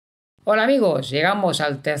Hola amigos, llegamos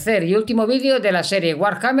al tercer y último vídeo de la serie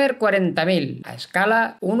Warhammer 40.000, a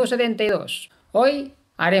escala 1:72. Hoy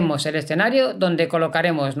haremos el escenario donde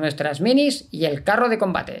colocaremos nuestras minis y el carro de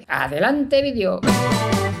combate. ¡Adelante vídeo!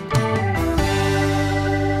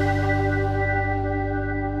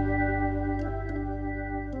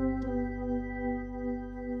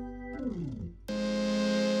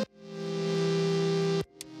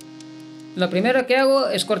 Lo primero que hago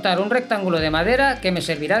es cortar un rectángulo de madera que me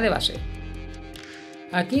servirá de base.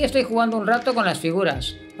 Aquí estoy jugando un rato con las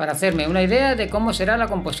figuras, para hacerme una idea de cómo será la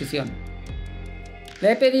composición.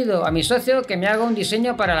 Le he pedido a mi socio que me haga un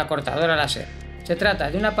diseño para la cortadora láser. Se trata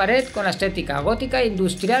de una pared con la estética gótica e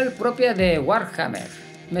industrial propia de Warhammer.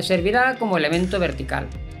 Me servirá como elemento vertical.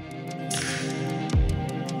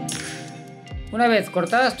 Una vez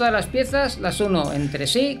cortadas todas las piezas, las uno entre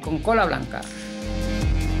sí con cola blanca.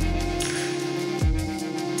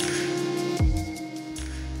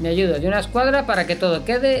 Me ayudo de una escuadra para que todo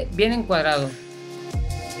quede bien encuadrado.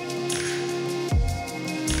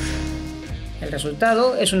 El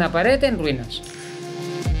resultado es una pared en ruinas.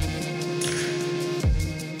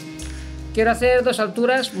 Quiero hacer dos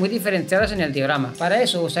alturas muy diferenciadas en el diorama. Para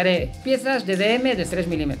eso usaré piezas de DM de 3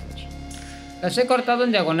 milímetros. Las he cortado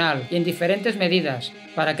en diagonal y en diferentes medidas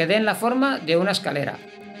para que den la forma de una escalera.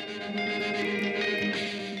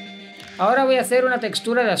 Ahora voy a hacer una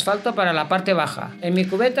textura de asfalto para la parte baja. En mi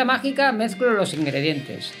cubeta mágica mezclo los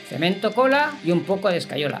ingredientes, cemento, cola y un poco de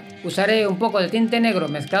escayola. Usaré un poco de tinte negro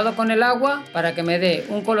mezclado con el agua para que me dé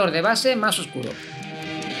un color de base más oscuro.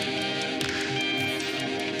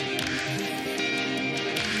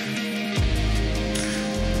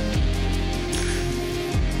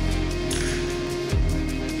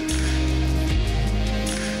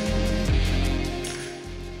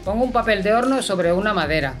 Pongo un papel de horno sobre una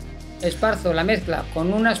madera. Esparzo la mezcla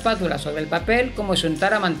con una espátula sobre el papel como si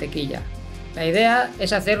untara mantequilla. La idea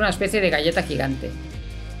es hacer una especie de galleta gigante.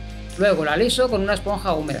 Luego la aliso con una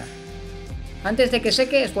esponja húmeda. Antes de que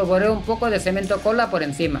seque espolvoreo un poco de cemento cola por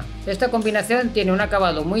encima. Esta combinación tiene un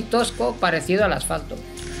acabado muy tosco parecido al asfalto.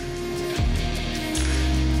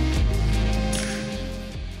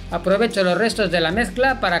 Aprovecho los restos de la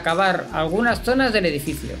mezcla para acabar algunas zonas del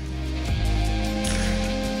edificio.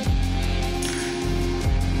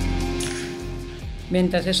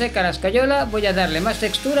 Mientras se seca la escayola voy a darle más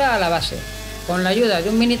textura a la base, con la ayuda de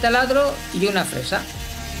un mini taladro y una fresa.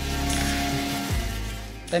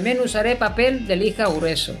 También usaré papel de lija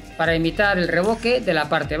grueso, para imitar el revoque de la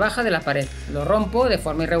parte baja de la pared. Lo rompo de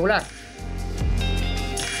forma irregular.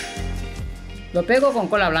 Lo pego con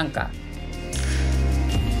cola blanca.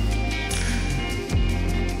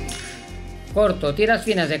 Corto tiras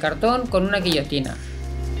finas de cartón con una guillotina.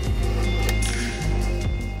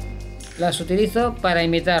 Las utilizo para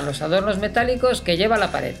imitar los adornos metálicos que lleva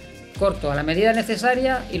la pared. Corto a la medida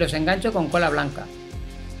necesaria y los engancho con cola blanca.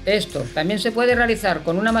 Esto también se puede realizar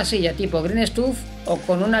con una masilla tipo green stuff o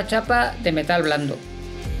con una chapa de metal blando.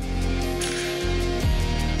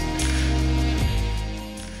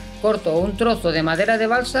 Corto un trozo de madera de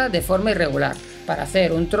balsa de forma irregular, para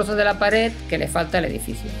hacer un trozo de la pared que le falta al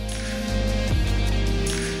edificio.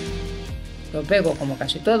 Lo pego como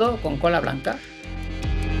casi todo con cola blanca.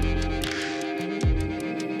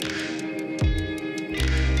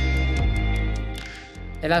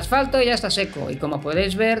 El asfalto ya está seco y como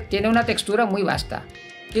podéis ver tiene una textura muy vasta.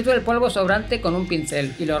 Quito el polvo sobrante con un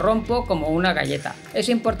pincel y lo rompo como una galleta. Es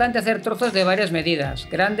importante hacer trozos de varias medidas,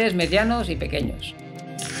 grandes, medianos y pequeños.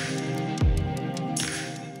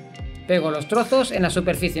 Pego los trozos en la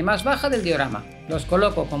superficie más baja del diorama. Los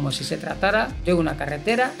coloco como si se tratara de una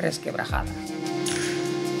carretera resquebrajada.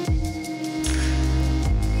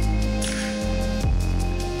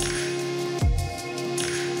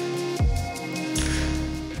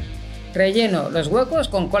 Relleno los huecos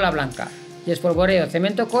con cola blanca y espolvoreo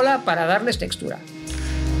cemento cola para darles textura.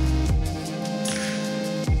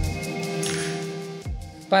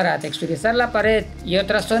 Para texturizar la pared y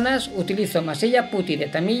otras zonas utilizo masilla putty de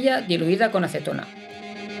tamilla diluida con acetona.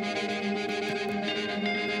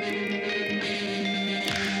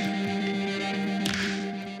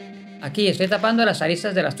 Aquí estoy tapando las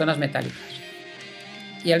aristas de las zonas metálicas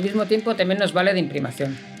y al mismo tiempo también nos vale de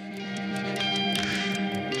imprimación.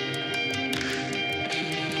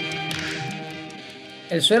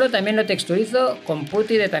 El suelo también lo texturizo con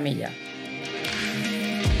putty de tamilla.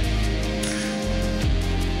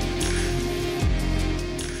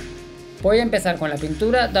 Voy a empezar con la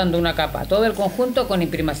pintura dando una capa a todo el conjunto con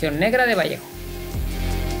imprimación negra de Vallejo.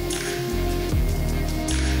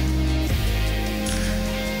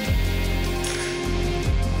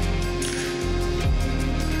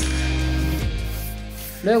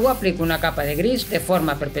 Luego aplico una capa de gris de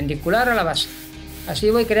forma perpendicular a la base. Así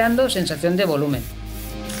voy creando sensación de volumen.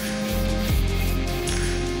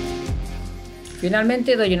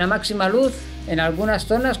 Finalmente doy una máxima luz en algunas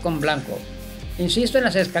zonas con blanco. Insisto en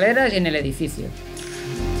las escaleras y en el edificio.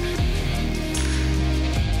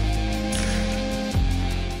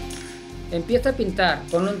 Empiezo a pintar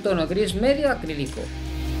con un tono gris medio acrílico.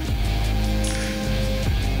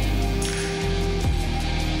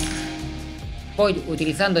 Voy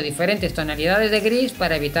utilizando diferentes tonalidades de gris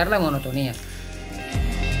para evitar la monotonía.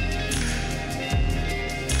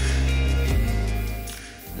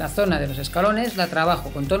 La zona de los escalones la trabajo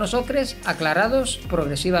con tonos ocres aclarados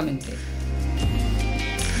progresivamente.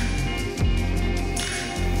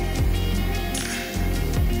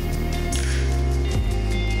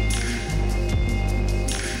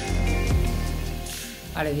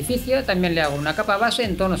 Al edificio también le hago una capa base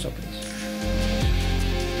en tonos ocres.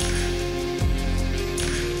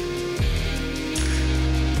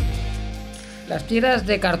 Las tiras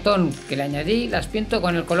de cartón que le añadí las pinto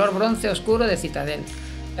con el color bronce oscuro de Citadel.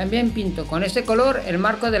 También pinto con este color el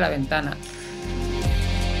marco de la ventana.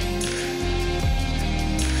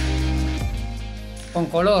 Con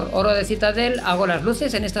color oro de Citadel hago las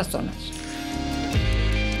luces en estas zonas.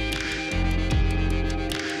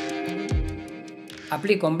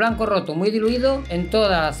 Aplico un blanco roto muy diluido en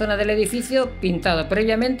toda la zona del edificio pintado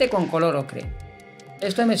previamente con color ocre.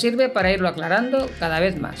 Esto me sirve para irlo aclarando cada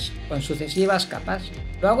vez más, con sucesivas capas.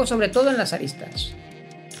 Lo hago sobre todo en las aristas.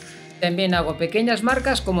 También hago pequeñas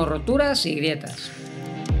marcas como roturas y grietas.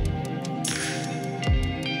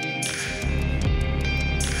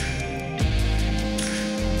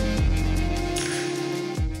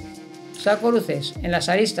 Saco luces en las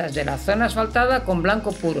aristas de la zona asfaltada con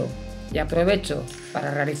blanco puro y aprovecho para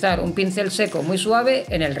realizar un pincel seco muy suave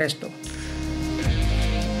en el resto.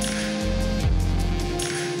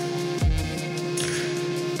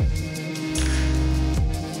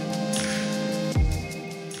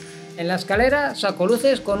 En la escalera saco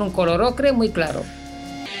luces con un color ocre muy claro.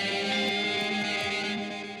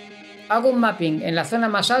 Hago un mapping en la zona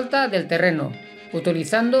más alta del terreno,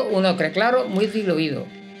 utilizando un ocre claro muy diluido.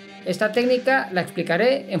 Esta técnica la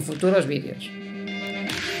explicaré en futuros vídeos.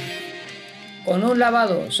 Con un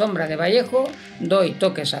lavado sombra de Vallejo doy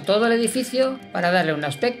toques a todo el edificio para darle un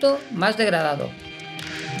aspecto más degradado.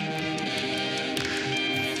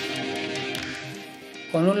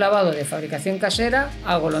 Con un lavado de fabricación casera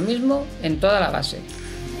hago lo mismo en toda la base.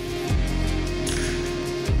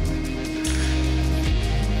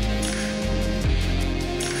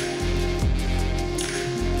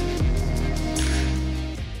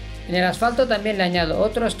 En el asfalto también le añado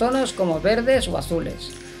otros tonos como verdes o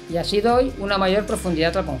azules, y así doy una mayor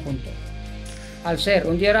profundidad al conjunto. Al ser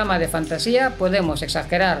un diorama de fantasía podemos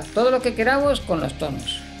exagerar todo lo que queramos con los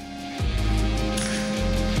tonos.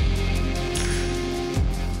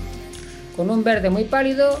 Con un verde muy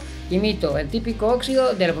pálido imito el típico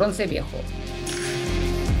óxido del bronce viejo.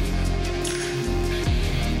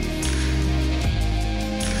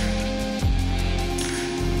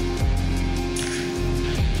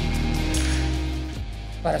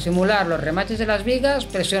 Para simular los remaches de las vigas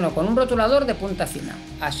presiono con un rotulador de punta fina.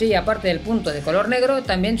 Así, aparte del punto de color negro,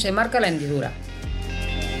 también se marca la hendidura.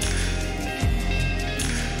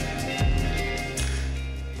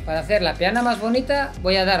 Para hacer la peana más bonita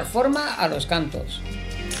voy a dar forma a los cantos.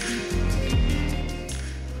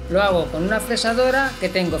 Lo hago con una fresadora que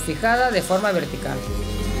tengo fijada de forma vertical.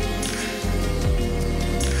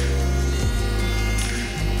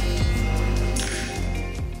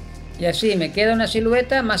 Y así me queda una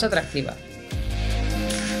silueta más atractiva.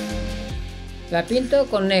 La pinto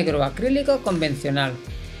con negro acrílico convencional.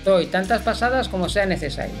 Doy tantas pasadas como sea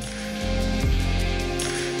necesario.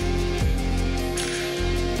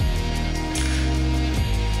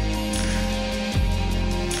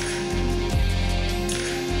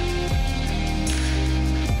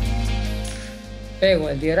 Pego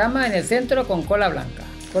el diorama en el centro con cola blanca.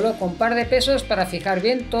 Coloco un par de pesos para fijar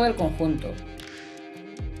bien todo el conjunto.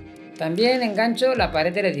 También engancho la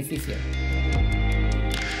pared del edificio.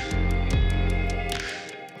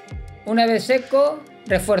 Una vez seco,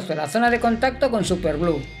 refuerzo la zona de contacto con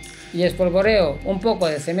superglue y espolvoreo un poco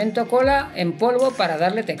de cemento cola en polvo para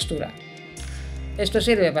darle textura. Esto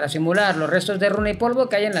sirve para simular los restos de runa y polvo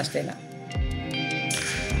que hay en la escena.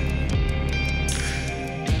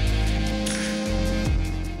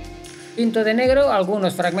 Pinto de negro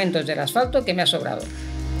algunos fragmentos del asfalto que me ha sobrado.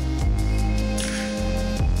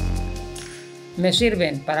 Me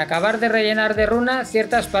sirven para acabar de rellenar de runa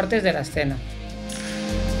ciertas partes de la escena.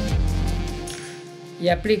 y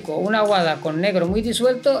aplico una aguada con negro muy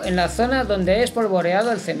disuelto en la zona donde he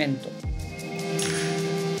espolvoreado el cemento.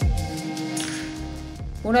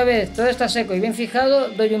 Una vez todo está seco y bien fijado,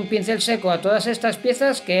 doy un pincel seco a todas estas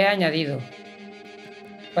piezas que he añadido.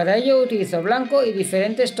 Para ello utilizo blanco y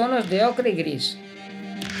diferentes tonos de ocre y gris.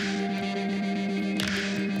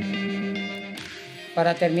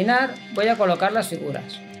 Para terminar, voy a colocar las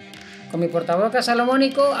figuras. Con mi portabocas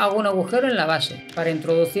salomónico hago un agujero en la base, para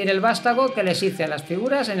introducir el vástago que les hice a las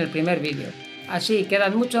figuras en el primer vídeo. Así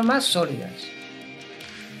quedan mucho más sólidas.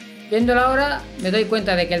 Viéndolo ahora, me doy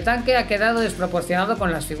cuenta de que el tanque ha quedado desproporcionado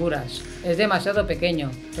con las figuras. Es demasiado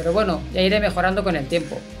pequeño, pero bueno, ya iré mejorando con el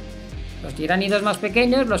tiempo. Los tiránidos más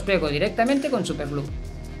pequeños los pego directamente con superglue.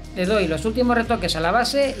 Le doy los últimos retoques a la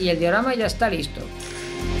base y el diorama ya está listo.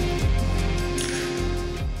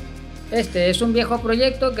 Este es un viejo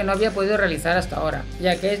proyecto que no había podido realizar hasta ahora,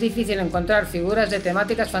 ya que es difícil encontrar figuras de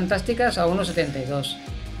temáticas fantásticas a 1,72.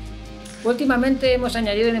 Últimamente hemos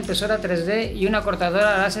añadido una impresora 3D y una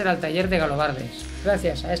cortadora láser al taller de galobardes.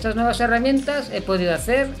 Gracias a estas nuevas herramientas he podido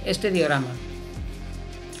hacer este diorama.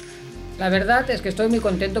 La verdad es que estoy muy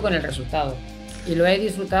contento con el resultado, y lo he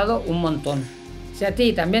disfrutado un montón. Si a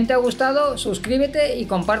ti también te ha gustado, suscríbete y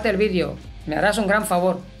comparte el vídeo, me harás un gran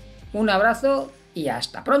favor. Un abrazo y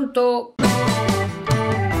hasta pronto.